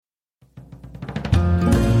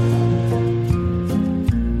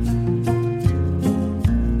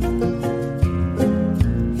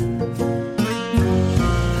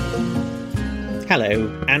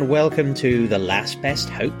Hello, and welcome to The Last Best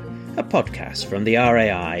Hope, a podcast from the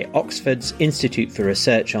RAI, Oxford's Institute for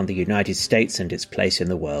Research on the United States and its place in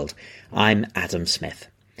the world. I'm Adam Smith.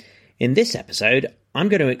 In this episode, I'm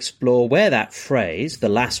going to explore where that phrase, the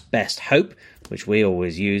last best hope, which we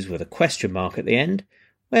always use with a question mark at the end,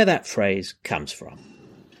 where that phrase comes from.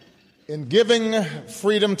 In giving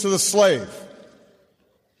freedom to the slave,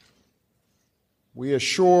 we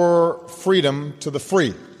assure freedom to the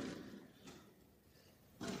free.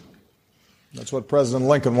 That's what President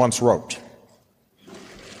Lincoln once wrote.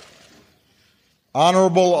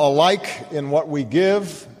 Honorable alike in what we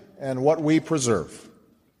give and what we preserve.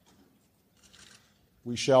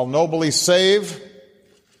 We shall nobly save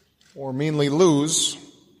or meanly lose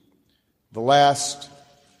the last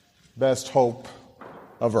best hope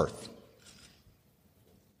of earth.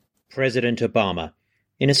 President Obama,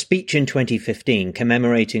 in a speech in 2015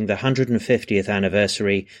 commemorating the 150th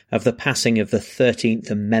anniversary of the passing of the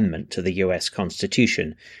 13th Amendment to the US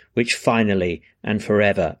Constitution, which finally and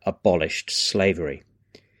forever abolished slavery.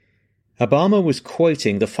 Obama was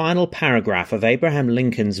quoting the final paragraph of Abraham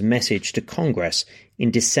Lincoln's message to Congress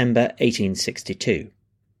in December 1862.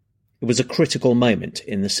 It was a critical moment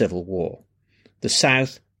in the Civil War. The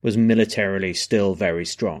South was militarily still very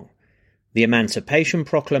strong. The Emancipation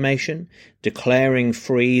Proclamation, declaring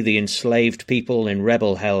free the enslaved people in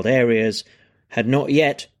rebel-held areas, had not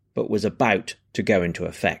yet, but was about to go into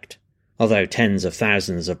effect, although tens of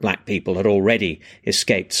thousands of black people had already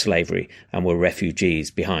escaped slavery and were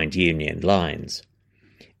refugees behind Union lines.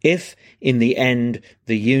 If, in the end,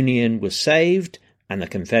 the Union was saved and the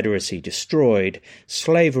Confederacy destroyed,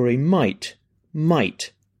 slavery might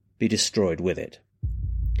be destroyed with it.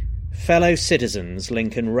 Fellow citizens,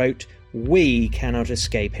 Lincoln wrote, we cannot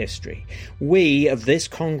escape history. We of this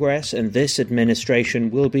Congress and this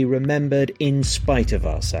administration will be remembered in spite of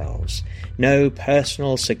ourselves. No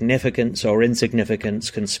personal significance or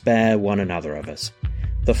insignificance can spare one another of us.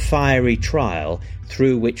 The fiery trial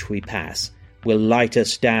through which we pass will light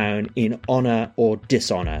us down in honour or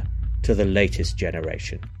dishonour to the latest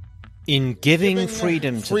generation. In giving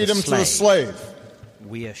freedom to the slave,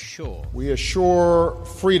 we assure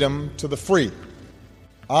freedom to the free.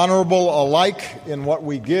 Honorable alike in what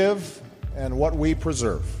we give and what we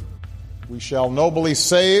preserve. We shall nobly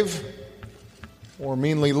save or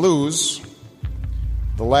meanly lose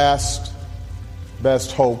the last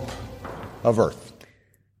best hope of earth.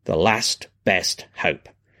 The last best hope.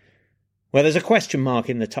 Well, there's a question mark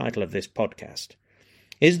in the title of this podcast.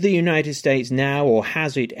 Is the United States now, or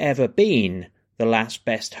has it ever been, the last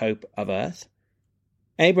best hope of earth?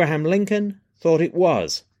 Abraham Lincoln thought it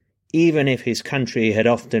was, even if his country had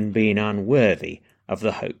often been unworthy of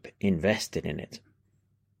the hope invested in it.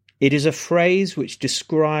 It is a phrase which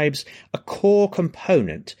describes a core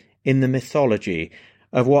component in the mythology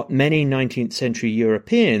of what many 19th century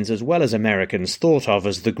Europeans as well as Americans thought of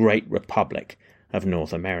as the Great Republic of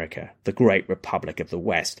North America, the Great Republic of the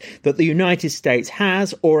West, that the United States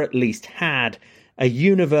has, or at least had, a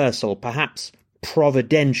universal, perhaps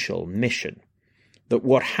providential mission, that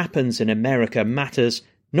what happens in America matters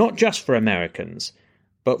not just for Americans,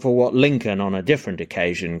 but for what Lincoln on a different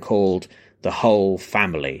occasion called the whole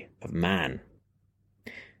family of man.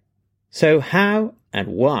 So how and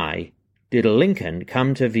why did Lincoln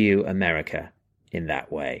come to view America in that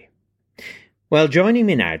way? Well, joining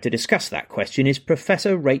me now to discuss that question is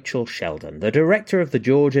Professor Rachel Sheldon, the director of the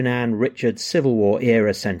George and Ann Richards Civil War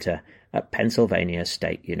Era Center at Pennsylvania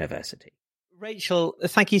State University. Rachel,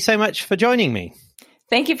 thank you so much for joining me.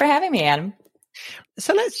 Thank you for having me, Adam.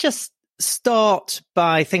 So let's just start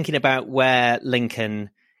by thinking about where Lincoln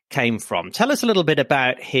came from. Tell us a little bit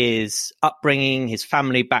about his upbringing, his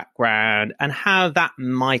family background, and how that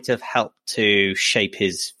might have helped to shape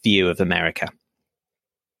his view of America.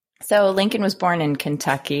 So Lincoln was born in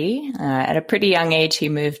Kentucky. At a pretty young age, he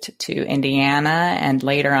moved to Indiana and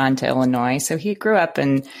later on to Illinois. So he grew up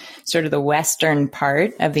in sort of the western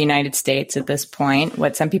part of the United States at this point,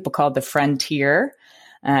 what some people call the frontier.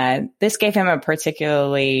 This gave him a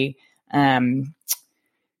particularly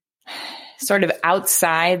sort of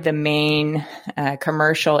outside the main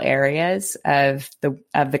commercial areas of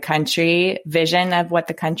the country vision of what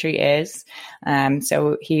the country is.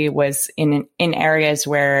 So he was in areas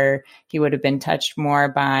where he would have been touched more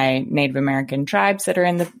by Native American tribes that are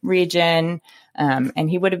in the region. And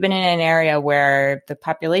he would have been in an area where the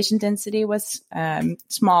population density was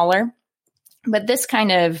smaller. But this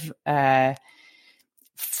kind of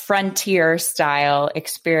frontier style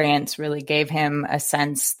experience really gave him a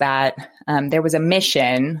sense that there was a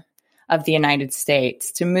mission of the United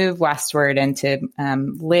States to move westward and to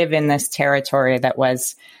live in this territory that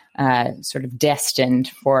was sort of destined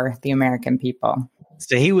for the American people.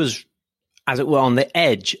 So he was, as it were, on the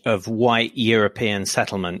edge of white European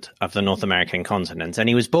settlement of the North American continent. And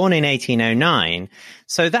he was born in 1809.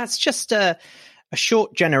 So that's just a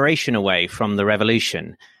short generation away from the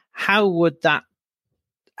revolution. How would that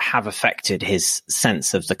have affected his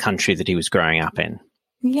sense of the country that he was growing up in?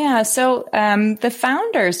 Yeah, so the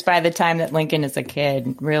founders, by the time that Lincoln is a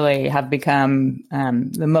kid, really have become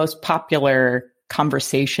the most popular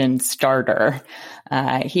conversation starter.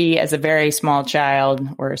 He, as a very small child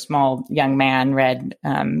or a small young man, read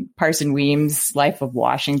Parson Weems' Life of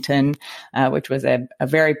Washington, which was a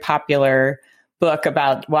very popular book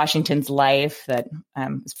about Washington's life that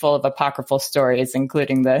is full of apocryphal stories,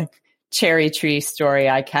 including the cherry tree story,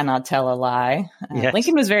 I Cannot Tell a Lie. Yes.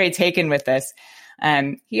 Lincoln was very taken with this.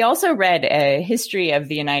 He also read a history of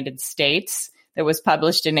the United States that was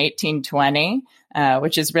published in 1820,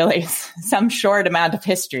 which is really some short amount of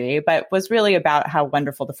history, but was really about how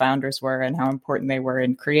wonderful the founders were and how important they were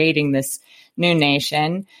in creating this new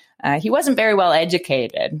nation. He wasn't very well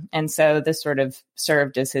educated, and so this sort of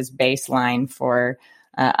served as his baseline for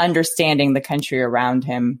understanding the country around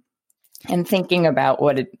him and thinking about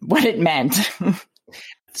what it meant.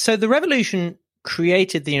 So the revolution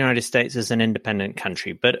created the United States as an independent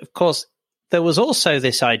country, but of course there was also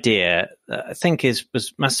this idea that I think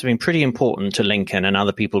must have been pretty important to Lincoln and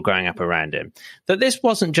other people growing up around him, that this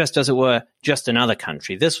wasn't just, as it were, just another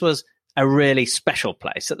country. This was a really special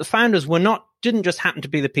place. That the founders didn't just happen to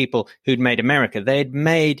be the people who'd made America. They had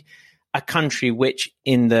made a country which,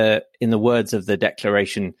 in the words of the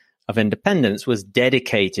Declaration of Independence, was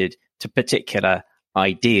dedicated to particular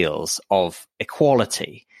ideals of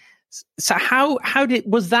equality. So how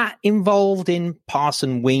was that involved in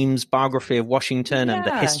Parson Weems' biography of Washington and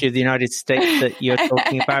the history of the United States that you're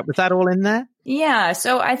talking about? Was that all in there? Yeah.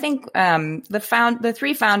 So I think the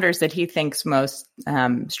three founders that he thinks most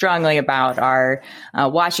strongly about are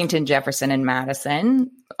Washington, Jefferson, and Madison,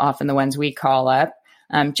 often the ones we call up.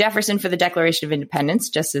 Jefferson for the Declaration of Independence,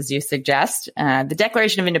 just as you suggest. The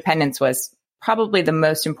Declaration of Independence was probably the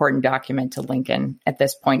most important document to Lincoln at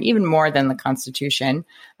this point, even more than the Constitution,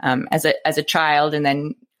 as a child and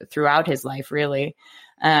then throughout his life, really.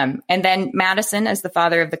 And then Madison as the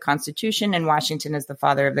father of the Constitution and Washington as the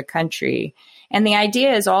father of the country. And the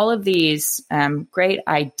idea is all of these great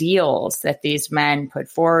ideals that these men put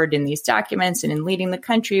forward in these documents and in leading the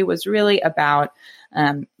country was really about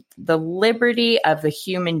the liberty of the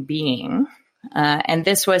human being. And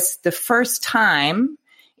this was the first time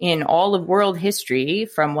in all of world history,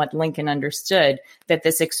 from what Lincoln understood, that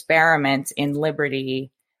this experiment in liberty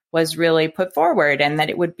was really put forward, and that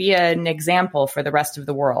it would be an example for the rest of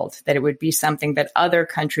the world, that it would be something that other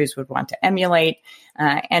countries would want to emulate.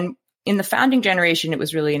 And in the founding generation, it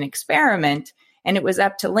was really an experiment, and it was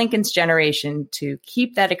up to Lincoln's generation to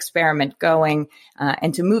keep that experiment going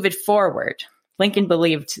and to move it forward. Lincoln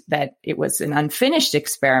believed that it was an unfinished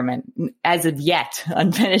experiment, as of yet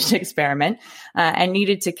unfinished experiment, and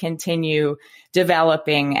needed to continue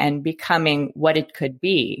developing and becoming what it could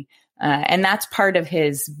be. And that's part of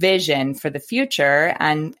his vision for the future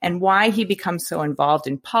and why he becomes so involved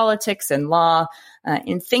in politics and law,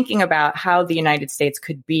 in thinking about how the United States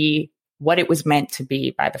could be what it was meant to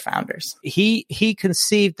be by the founders. He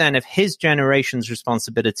conceived then of his generation's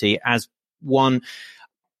responsibility as one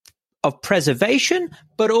of preservation,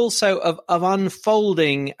 but also of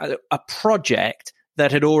unfolding a project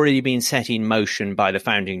that had already been set in motion by the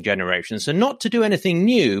founding generation. So not to do anything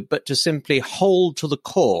new, but to simply hold to the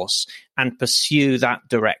course and pursue that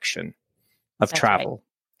direction of travel. Right.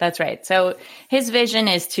 That's right. So his vision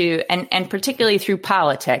is to, and particularly through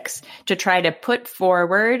politics, to try to put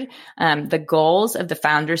forward the goals of the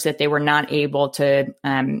founders that they were not able to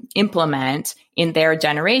implement in their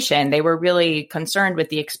generation. They were really concerned with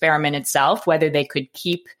the experiment itself, whether they could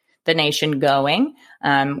keep the nation going,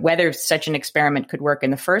 whether such an experiment could work in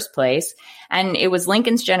the first place. And it was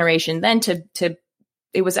Lincoln's generation then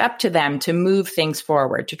it was up to them to move things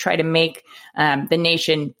forward, to try to make the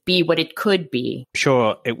nation be what it could be.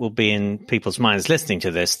 Sure, it will be in people's minds listening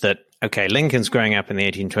to this that, okay, Lincoln's growing up in the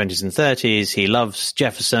 1820s and 30s. He loves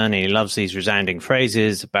Jefferson. He loves these resounding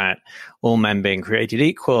phrases about all men being created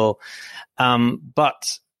equal.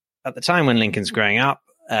 But at the time when Lincoln's growing up,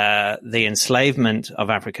 the enslavement of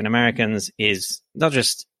African Americans is not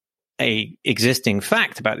just a existing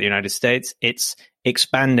fact about the United States, it's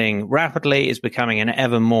expanding rapidly, is becoming an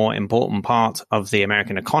ever more important part of the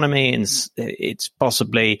American economy, and it's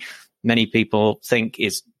possibly, many people think,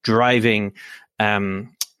 is driving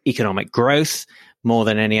economic growth more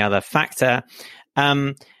than any other factor.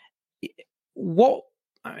 What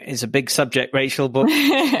is a big subject, Rachel, but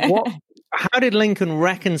how did Lincoln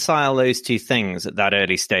reconcile those two things at that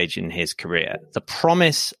early stage in his career? The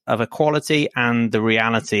promise of equality and the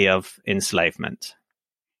reality of enslavement?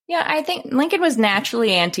 Yeah, I think Lincoln was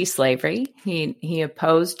naturally anti-slavery. He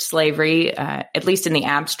opposed slavery, at least in the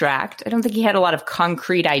abstract. I don't think he had a lot of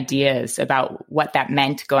concrete ideas about what that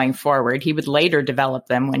meant going forward. He would later develop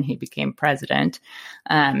them when he became president.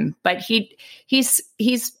 But he's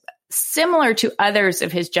similar to others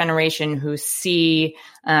of his generation who see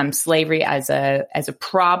slavery as a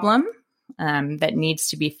problem that needs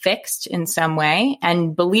to be fixed in some way,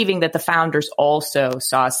 and believing that the founders also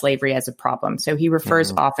saw slavery as a problem. So he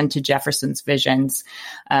refers often to Jefferson's visions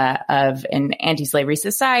of an anti-slavery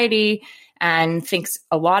society and thinks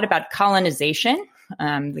a lot about colonization,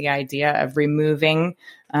 the idea of removing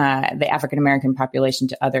the African-American population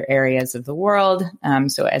to other areas of the world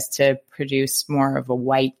so as to produce more of a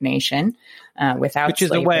white nation without Which is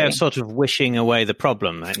slavery. a way of sort of wishing away the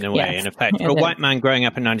problem, in a way, Yes. in effect. For a white man growing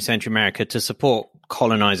up in 19th century America to support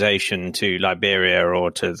colonization to Liberia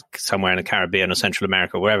or to somewhere in the Caribbean or Central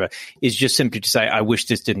America, or wherever, is just simply to say, I wish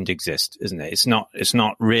this didn't exist, isn't it? It's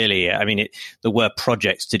not really, I mean, there were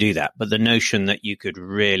projects to do that, but the notion that you could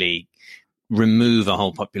really remove a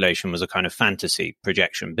whole population was a kind of fantasy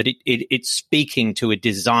projection. But it's speaking to a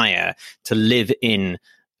desire to live in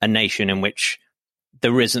a nation in which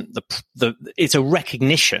there isn't it's a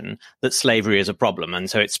recognition that slavery is a problem. And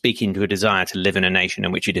so it's speaking to a desire to live in a nation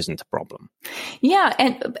in which it isn't a problem. Yeah.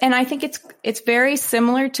 And I think it's very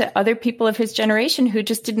similar to other people of his generation who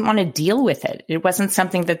just didn't want to deal with it. It wasn't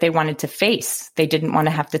something that they wanted to face. They didn't want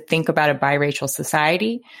to have to think about a biracial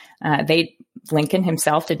society. Lincoln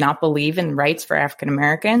himself did not believe in rights for African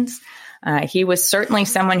Americans. He was certainly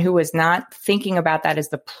someone who was not thinking about that as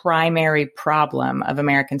the primary problem of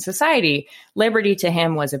American society. Liberty to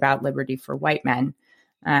him was about liberty for white men.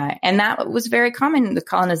 And that was very common. The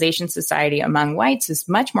colonization society among whites is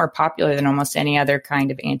much more popular than almost any other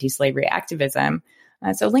kind of anti-slavery activism.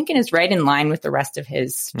 So Lincoln is right in line with the rest of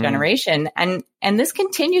his generation. And this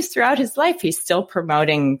continues throughout his life. He's still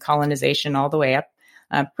promoting colonization all the way up,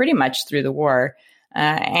 pretty much through the war,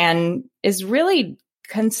 and is really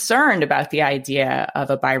concerned about the idea of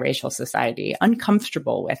a biracial society,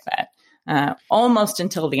 uncomfortable with it, almost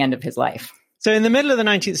until the end of his life. So in the middle of the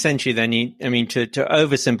 19th century, then, to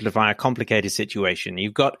oversimplify a complicated situation,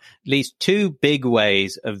 you've got at least two big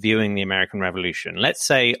ways of viewing the American Revolution. Let's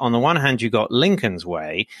say, on the one hand, you've got Lincoln's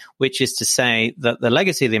way, which is to say that the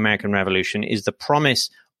legacy of the American Revolution is the promise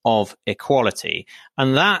of equality.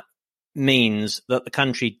 And that means that the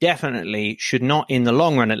country definitely should not, in the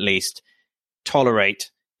long run at least,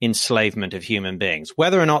 tolerate enslavement of human beings.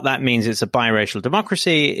 Whether or not that means it's a biracial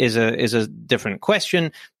democracy is a different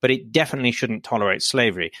question, but it definitely shouldn't tolerate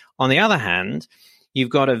slavery. On the other hand, you've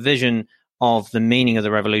got a vision of the meaning of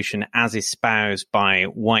the revolution as espoused by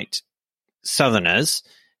white Southerners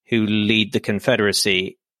who lead the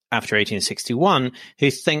Confederacy after 1861,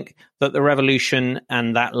 who think that the revolution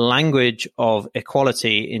and that language of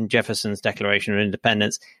equality in Jefferson's Declaration of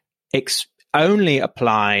Independence only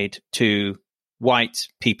applied to white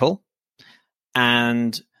people,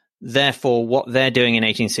 and therefore what they're doing in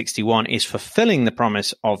 1861 is fulfilling the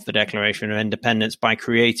promise of the Declaration of Independence by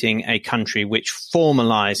creating a country which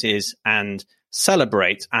formalizes and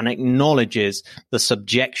celebrates and acknowledges the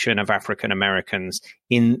subjection of African Americans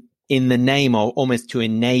in the name of almost to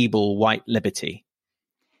enable white liberty.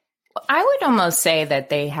 I would almost say that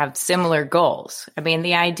they have similar goals. I mean,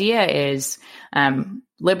 the idea is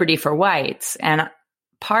liberty for whites, and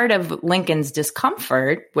part of Lincoln's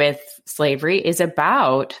discomfort with slavery is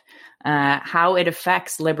about how it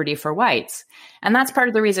affects liberty for whites. And that's part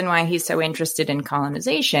of the reason why he's so interested in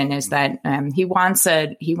colonization, is that he wants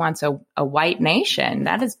a white nation.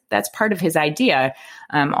 That's part of his idea,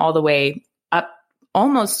 all the way up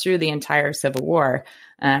almost through the entire Civil War.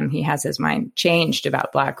 He has his mind changed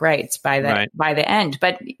about Black rights by the end.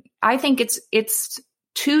 But I think it's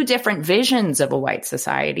two different visions of a white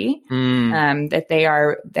society that they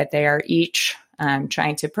are each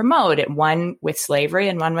trying to promote, it, one with slavery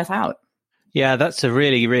and one without. Yeah, that's a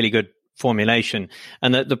really, really good formulation.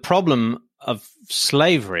 And the problem of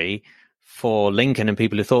slavery for Lincoln and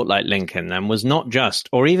people who thought like Lincoln then was not just,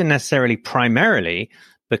 or even necessarily primarily,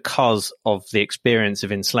 because of the experience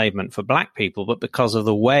of enslavement for Black people, but because of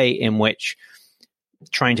the way in which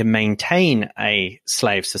trying to maintain a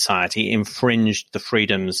slave society infringed the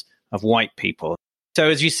freedoms of white people. So,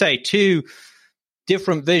 as you say, two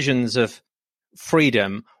different visions of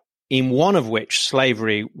freedom, in one of which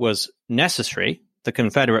slavery was necessary the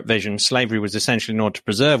Confederate vision, slavery was essentially in order to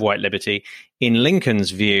preserve white liberty. In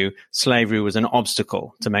Lincoln's view, slavery was an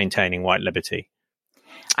obstacle to maintaining white liberty.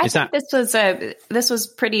 I think this was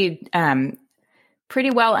pretty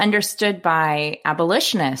well understood by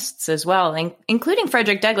abolitionists as well, including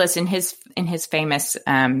Frederick Douglass in his famous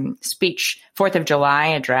speech, 4th of July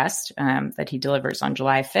address that he delivers on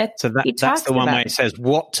July 5th. So that's the one where it says,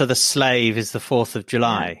 "What to the slave is the 4th of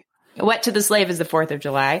July." What to the slave is the 4th of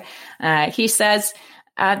July. He says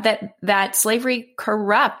that slavery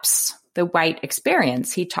corrupts the white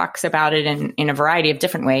experience. He talks about it in a variety of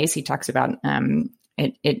different ways. He talks about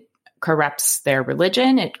it corrupts their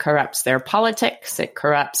religion, it corrupts their politics, it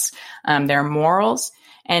corrupts their morals,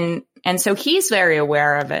 and so he's very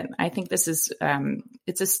aware of it. I think this is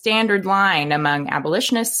it's a standard line among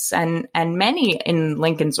abolitionists and many in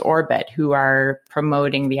Lincoln's orbit who are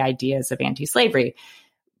promoting the ideas of anti-slavery.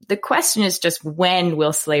 The question is just, when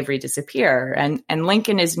will slavery disappear? And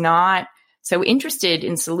Lincoln is not so interested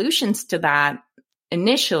in solutions to that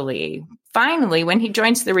initially. Finally, when he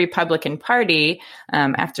joins the Republican Party,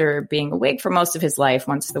 after being a Whig for most of his life,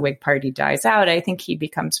 once the Whig Party dies out, I think he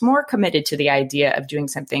becomes more committed to the idea of doing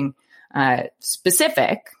something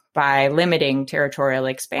specific by limiting territorial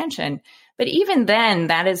expansion. But even then,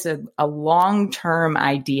 that is a long-term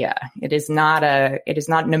idea. It is not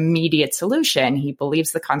an immediate solution. He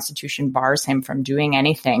believes the Constitution bars him from doing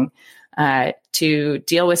anything to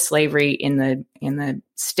deal with slavery in the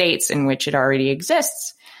states in which it already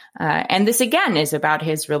exists. And this, again, is about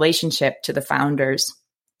his relationship to the founders,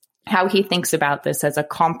 how he thinks about this as a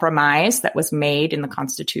compromise that was made in the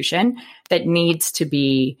Constitution that needs to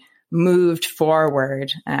be moved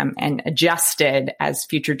forward and adjusted as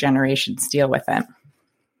future generations deal with it.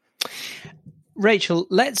 Rachel,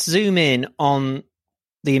 let's zoom in on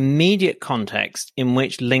the immediate context in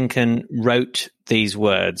which Lincoln wrote these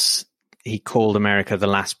words. He called America the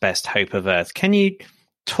last best hope of earth. Can you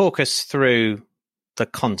talk us through the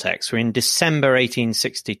context? We're in December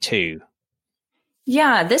 1862.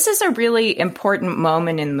 Yeah, this is a really important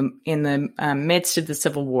moment in the midst of the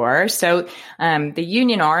Civil War. So the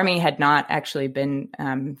Union Army had not actually been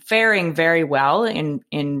faring very well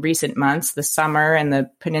in recent months. The summer and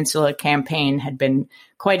the Peninsula Campaign had been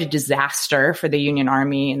quite a disaster for the Union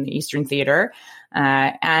Army in the Eastern Theater.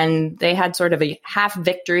 And they had sort of a half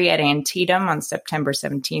victory at Antietam on September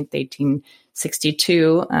 17th,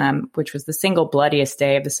 1862, which was the single bloodiest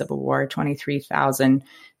day of the Civil War, 23,000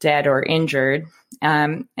 dead or injured.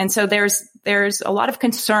 And so there's a lot of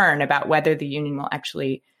concern about whether the Union will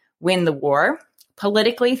actually win the war.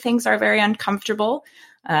 Politically, things are very uncomfortable.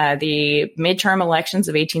 The midterm elections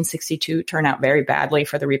of 1862 turn out very badly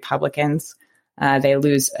for the Republicans. They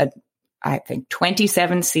lose, I think,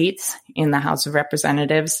 27 seats in the House of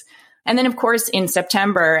Representatives. And then, of course, in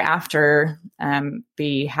September, after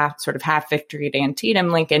the half victory at Antietam,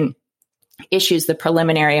 Lincoln issues the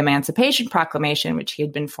preliminary Emancipation Proclamation, which he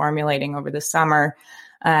had been formulating over the summer,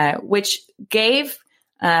 which gave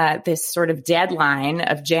this sort of deadline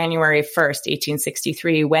of January 1st,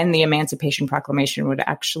 1863, when the Emancipation Proclamation would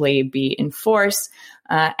actually be in force,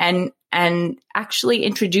 and actually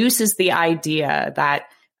introduces the idea that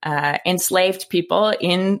enslaved people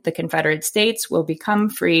in the Confederate States will become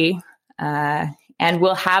free and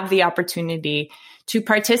will have the opportunity to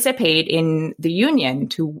participate in the Union,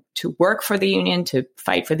 to work for the Union, to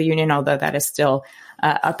fight for the Union, although that is still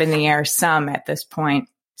up in the air some at this point.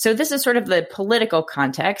 So this is sort of the political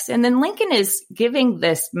context. And then Lincoln is giving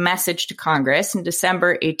this message to Congress in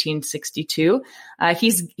December 1862.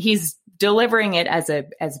 He's delivering it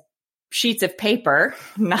as sheets of paper,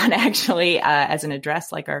 not actually as an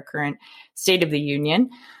address like our current State of the Union.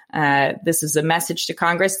 This is a message to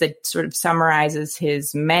Congress that sort of summarizes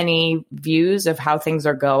his many views of how things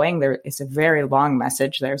are going. It's a very long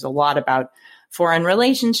message. There's a lot about foreign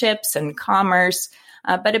relationships and commerce.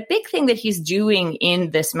 But a big thing that he's doing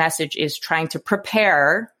in this message is trying to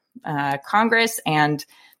prepare Congress and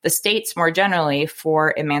the states more generally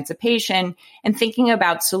for emancipation and thinking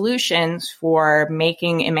about solutions for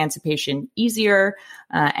making emancipation easier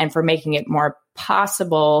and for making it more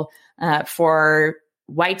possible for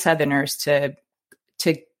white Southerners to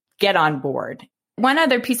get on board. One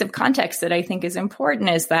other piece of context that I think is important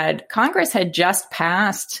is that Congress had just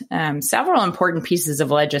passed several important pieces of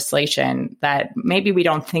legislation that maybe we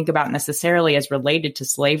don't think about necessarily as related to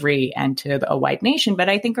slavery and to a white nation, but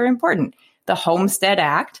I think are important. The Homestead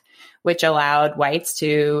Act, which allowed whites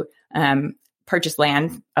to purchase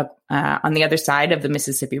land on the other side of the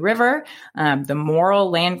Mississippi River. The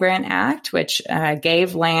Morrill Land Grant Act, which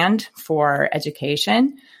gave land for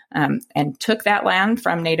education. and took that land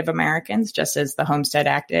from Native Americans, just as the Homestead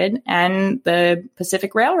Act did, and the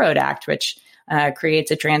Pacific Railroad Act, which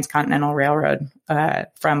creates a transcontinental railroad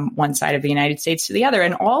from one side of the United States to the other.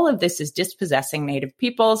 And all of this is dispossessing Native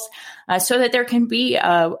peoples so that there can be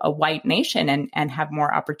a white nation and have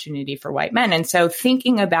more opportunity for white men. And so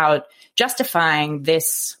thinking about justifying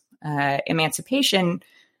this emancipation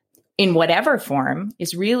in whatever form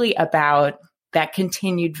is really about that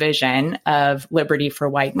continued vision of liberty for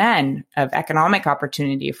white men, of economic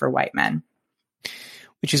opportunity for white men.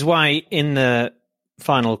 Which is why in the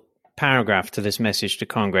final paragraph to this message to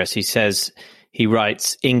Congress, he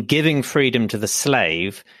writes, in giving freedom to the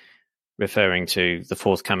slave, referring to the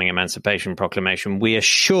forthcoming Emancipation Proclamation, we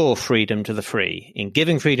assure freedom to the free. In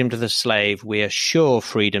giving freedom to the slave, we assure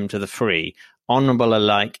freedom to the free, honorable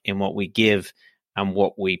alike in what we give and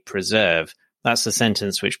what we preserve. That's the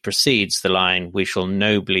sentence which precedes the line, we shall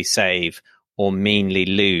nobly save or meanly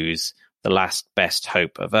lose the last best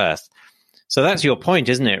hope of earth. So that's your point,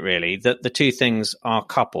 isn't it, really, that the two things are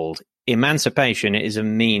coupled. Emancipation is a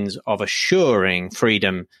means of assuring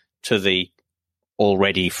freedom to the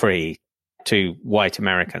already free, to white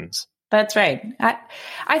Americans. That's right.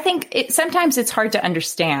 I think sometimes it's hard to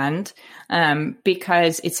understand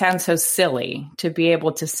because it sounds so silly to be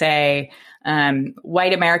able to say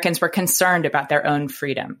white Americans were concerned about their own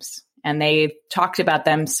freedoms, and they talked about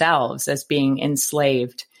themselves as being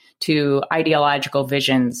enslaved to ideological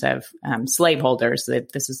visions of slaveholders.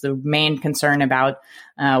 That this is the main concern about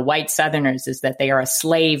white Southerners, is that they are a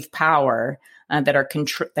slave power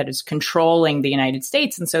that is controlling the United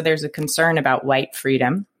States. And so there's a concern about white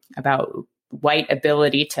freedom, about white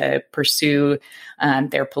ability to pursue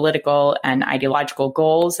their political and ideological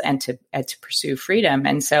goals and to pursue freedom.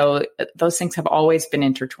 And so those things have always been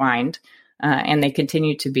intertwined, and they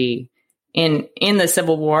continue to be in the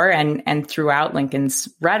Civil War and throughout Lincoln's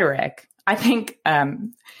rhetoric. I think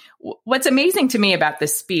what's amazing to me about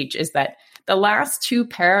this speech is that the last two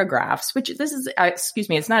paragraphs, which this is,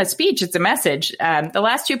 it's not a speech, it's a message. The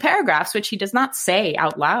last two paragraphs, which he does not say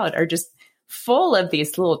out loud, are just full of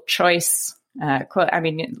these little choice quotes. I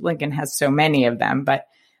mean, Lincoln has so many of them, but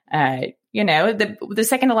the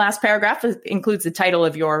second to last paragraph includes the title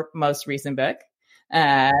of your most recent book.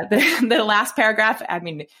 The last paragraph,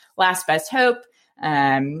 last best hope.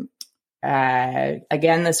 Again,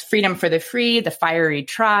 this freedom for the free, the fiery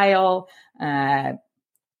trial.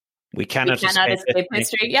 We cannot escape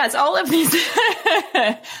history. Yes, all of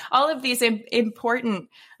these important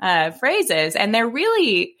phrases, and they're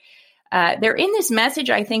really they're in this message,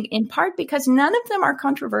 I think, in part because none of them are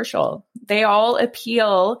controversial. They all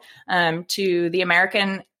appeal to the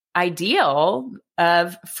American ideal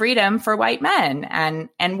of freedom for white men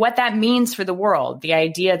and what that means for the world. The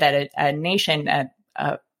idea that a nation,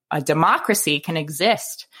 a democracy can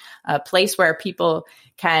exist, a place where people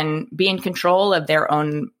can be in control of their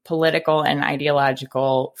own political and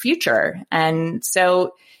ideological future. And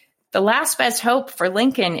so the last best hope for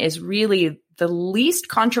Lincoln is really the least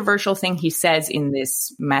controversial thing he says in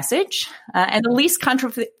this message, and the least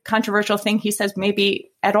controversial thing he says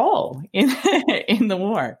maybe at all in the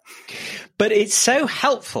war. But it's so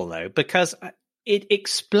helpful, though, because it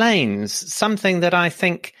explains something that I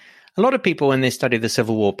think a lot of people, when they study the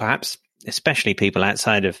Civil War, perhaps especially people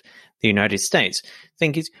outside of the United States,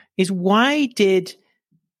 think is why did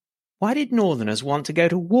Northerners want to go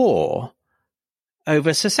to war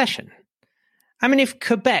over secession? I mean, if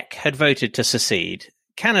Quebec had voted to secede,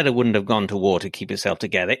 Canada wouldn't have gone to war to keep itself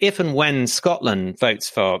together. If and when Scotland votes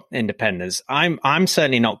for independence, I'm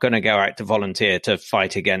certainly not going to go out to volunteer to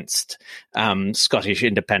fight against Scottish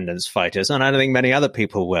independence fighters, and I don't think many other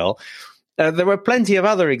people will. There were plenty of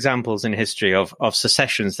other examples in history of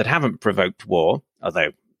secessions that haven't provoked war, although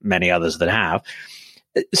many others that have.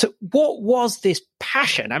 So what was this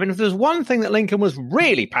passion? I mean, if there's one thing that Lincoln was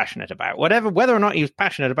really passionate about, whether or not he was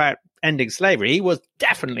passionate about ending slavery, he was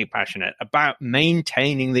definitely passionate about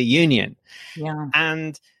maintaining the Union. Yeah.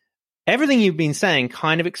 And everything you've been saying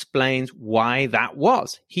kind of explains why that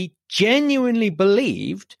was. He genuinely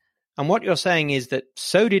believed, and what you're saying is that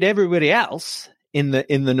so did everybody else in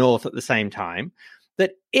the North at the same time,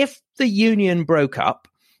 that if the Union broke up,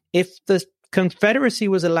 if the Confederacy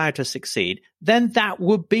was allowed to succeed, then that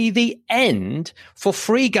would be the end for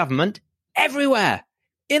free government everywhere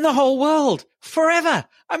in the whole world forever.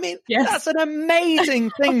 I mean, yes. That's an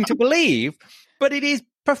amazing thing to believe, but it is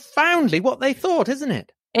profoundly what they thought, isn't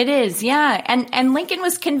it? It is, yeah, and Lincoln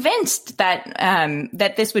was convinced that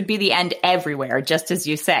that this would be the end everywhere, just as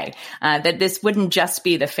you say, that this wouldn't just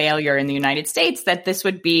be the failure in the United States, that this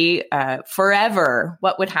would be forever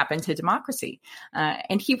what would happen to democracy,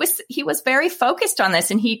 and he was very focused on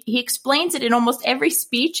this, and he explains it in almost every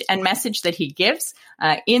speech and message that he gives.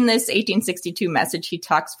 In this 1862 message, he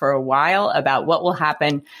talks for a while about what will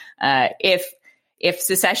happen if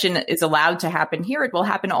secession is allowed to happen here. It will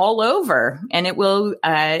happen all over, and it will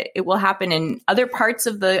happen in other parts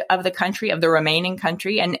of the country, of the remaining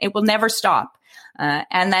country, and it will never stop.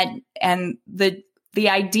 And the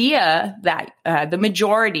idea that the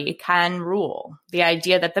majority can rule, the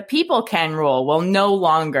idea that the people can rule, will no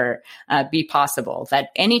longer be possible. That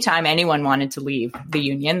anytime anyone wanted to leave the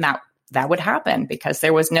Union, that would happen because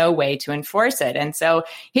there was no way to enforce it. And so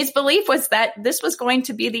his belief was that this was going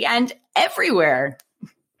to be the end everywhere.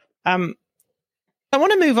 I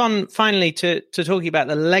want to move on finally to talking about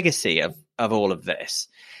the legacy of all of this.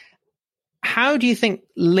 How do you think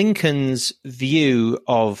Lincoln's view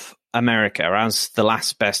of America as the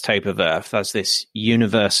last best hope of Earth, as this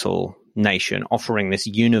universal nation offering this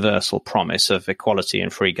universal promise of equality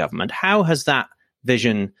and free government, how has that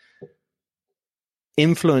vision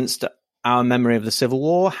influenced our memory of the Civil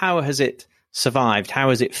War? How has it survived? How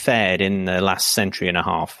has it fared in the last century and a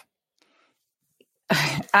half?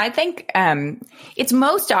 I think it's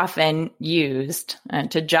most often used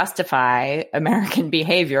to justify American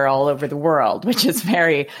behavior all over the world, which is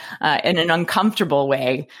very in an uncomfortable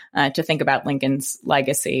way to think about Lincoln's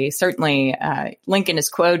legacy. Certainly, Lincoln is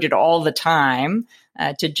quoted all the time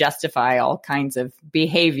to justify all kinds of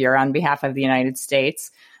behavior on behalf of the United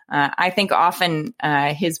States. I think often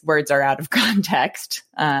his words are out of context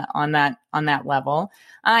on that level.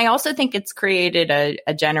 I also think it's created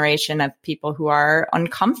a generation of people who are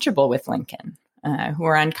uncomfortable with Lincoln, who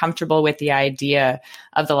are uncomfortable with the idea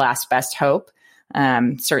of the last best hope.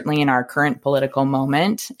 Certainly in our current political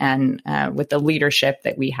moment and with the leadership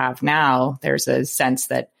that we have now, there's a sense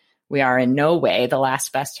that we are in no way the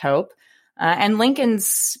last best hope. And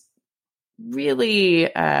Lincoln's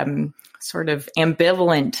really sort of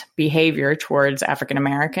ambivalent behavior towards African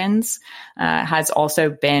Americans has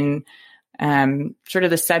also been sort of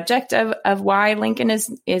the subject of why Lincoln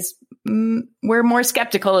is we're more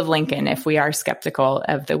skeptical of Lincoln if we are skeptical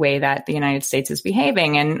of the way that the United States is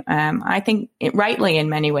behaving. And I think rightly in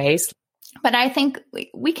many ways, but I think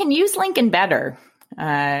we can use Lincoln better.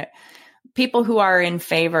 People who are in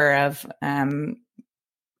favor of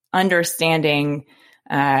understanding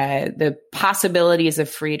the possibilities of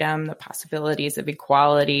freedom, the possibilities of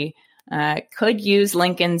equality, could use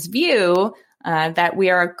Lincoln's view that we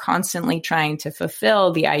are constantly trying to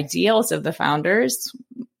fulfill the ideals of the founders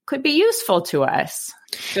could be useful to us,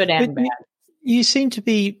 good and bad. You seem to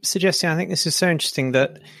be suggesting, I think this is so interesting,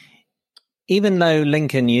 that even though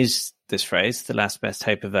Lincoln used this phrase, the last best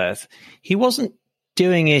hope of Earth, he wasn't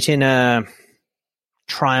doing it in a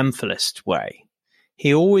triumphalist way.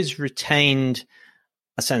 He always retained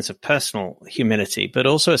a sense of personal humility, but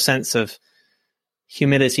also a sense of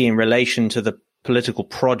humility in relation to the political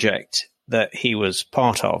project that he was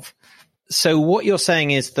part of. So what you're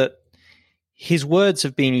saying is that his words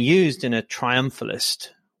have been used in a triumphalist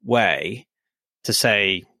way to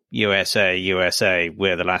say, USA, USA,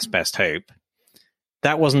 we're the last best hope.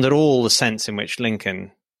 That wasn't at all the sense in which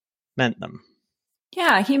Lincoln meant them.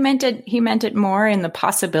 Yeah, he meant it more in the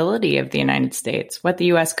possibility of the United States, what the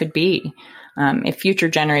U.S. could be if future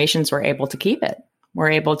generations were able to keep it, were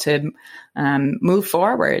able to move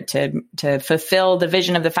forward, to fulfill the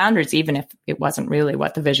vision of the founders, even if it wasn't really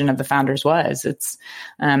what the vision of the founders was. It's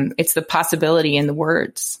the possibility in the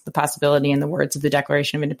words of the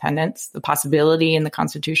Declaration of Independence, the possibility in the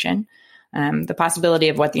Constitution, the possibility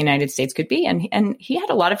of what the United States could be. And he had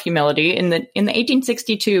a lot of humility in the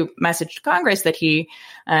 1862 message to Congress that he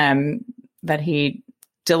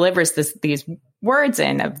delivers these words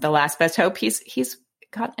in of the last best hope. He's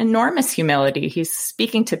got enormous humility. He's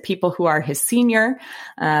speaking to people who are his senior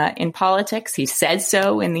in politics. He said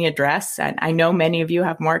so in the address. And I know many of you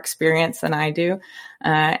have more experience than I do.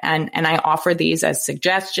 And I offer these as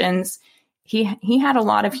suggestions. He had a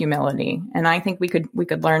lot of humility, and I think we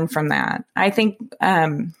could learn from that. I think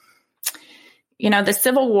the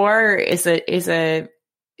Civil War is a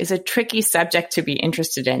tricky subject to be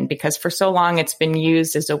interested in, because for so long it's been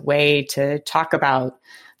used as a way to talk about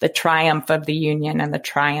the triumph of the Union and the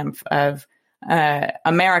triumph of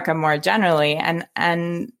America more generally.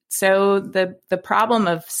 And so the problem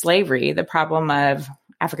of slavery, the problem of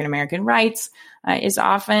African American rights is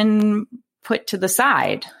often put to the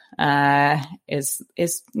side,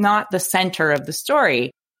 is not the center of the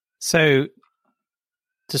story. So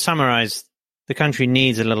to summarize, the country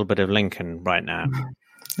needs a little bit of Lincoln right now.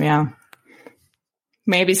 Yeah.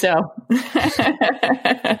 Maybe so.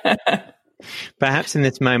 Perhaps in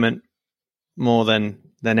this moment more than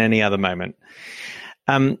any other moment.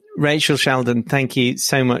 Rachel Sheldon, thank you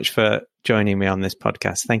so much for joining me on this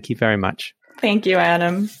podcast. Thank you very much. Thank you,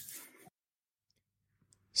 Adam.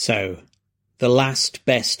 So, the last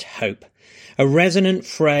best hope, a resonant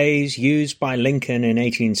phrase used by Lincoln in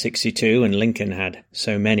 1862, and Lincoln had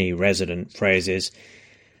so many resonant phrases,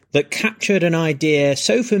 that captured an idea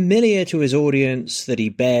so familiar to his audience that he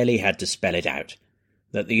barely had to spell it out,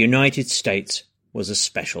 that the United States was a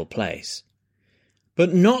special place.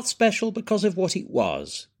 But not special because of what it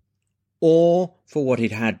was, or for what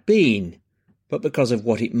it had been, but because of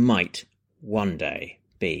what it might one day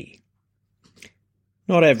be.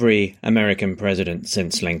 Not every American president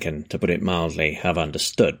since Lincoln, to put it mildly, have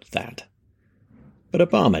understood that. But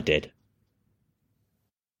Obama did.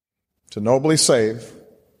 To nobly save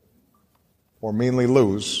or meanly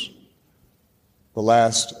lose the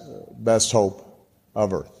last best hope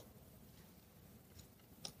of earth.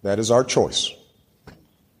 That is our choice.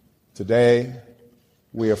 Today,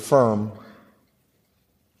 we affirm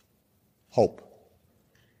hope.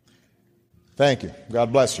 Thank you.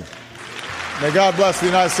 God bless you. May God bless the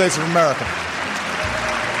United States of America.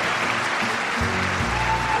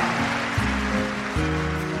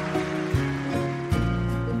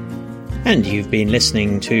 And you've been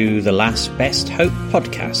listening to the Last Best Hope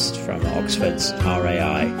podcast from Oxford's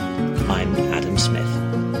RAI. I'm Adam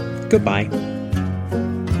Smith. Goodbye.